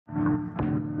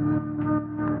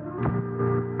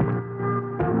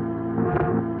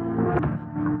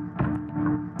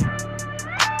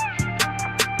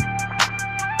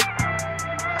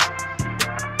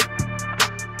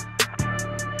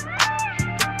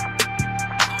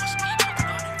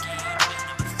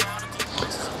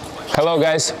Hello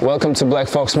guys, welcome to Black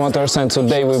Fox Motors, and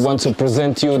today we want to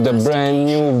present you the brand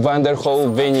new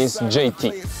Vanderhall Venice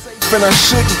JT. And I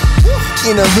shouldn't,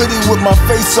 in a hoodie with my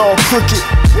face all crooked.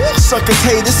 Suckers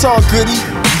hate, it's all goody.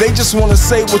 They just wanna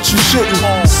say what you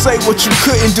shouldn't, say what you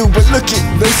couldn't do, but look it.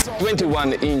 They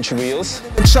 21-inch wheels,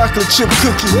 and chocolate chip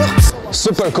cookie.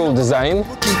 super cool design.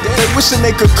 They wishing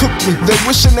they could cook me. They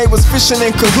wishing they was fishing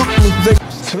and could hook me. They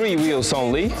 3 wheels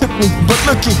only. took me, but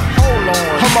looky,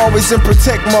 I'm always in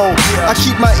protect mode. I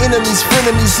keep my enemies,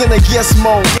 frenemies in a yes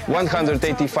mode.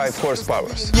 185 horsepower.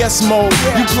 Yes mode.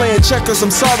 You playing checkers,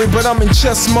 I'm sorry, but I'm in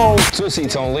chess mode. 2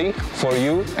 seats only for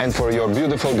you and for your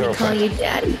beautiful Call girlfriend. you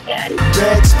daddy.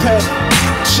 Bags packed,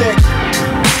 check.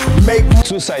 Make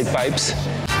 2 side pipes,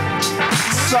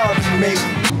 sorry,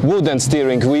 mate. wooden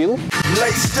steering wheel.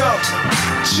 Laced up,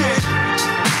 check.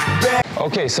 Back.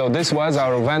 Okay, so this was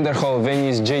our Vanderhall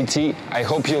Venice JT. I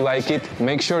hope you like it.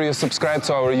 Make sure you subscribe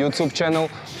to our YouTube channel,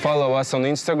 follow us on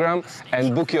Instagram,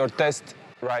 and book your test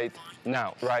right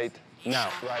now. I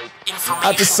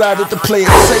decided to play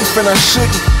it safe and I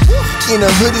shouldn't. In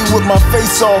a hoodie with my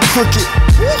face all crooked.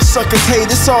 Suckers hate,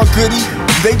 it's all goody.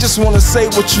 They just wanna say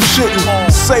what you shouldn't,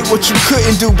 say what you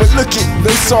couldn't do, but look it,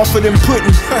 they softer than pudding,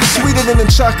 sweeter than a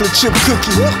chocolate chip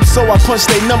cookie. So I punch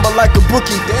they number like a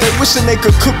bookie. They wishing they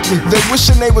could cook me. They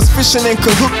wishing they was fishing and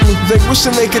could hook me. They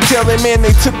wishing they could tell their man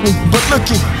they took me. But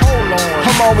looky,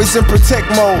 I'm always in protect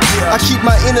mode. I keep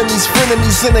my enemies,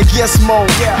 frenemies in a yes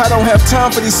mode. I don't have time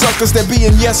for these suckers that be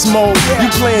in yes mode. You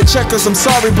playing checkers, I'm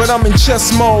sorry, but I'm in chess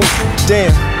mode.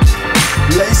 Damn.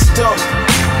 Laced up,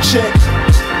 check.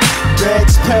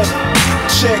 Bags packed,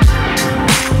 check.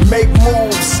 Make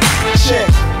moves, check.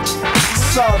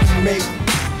 Sorry, mate.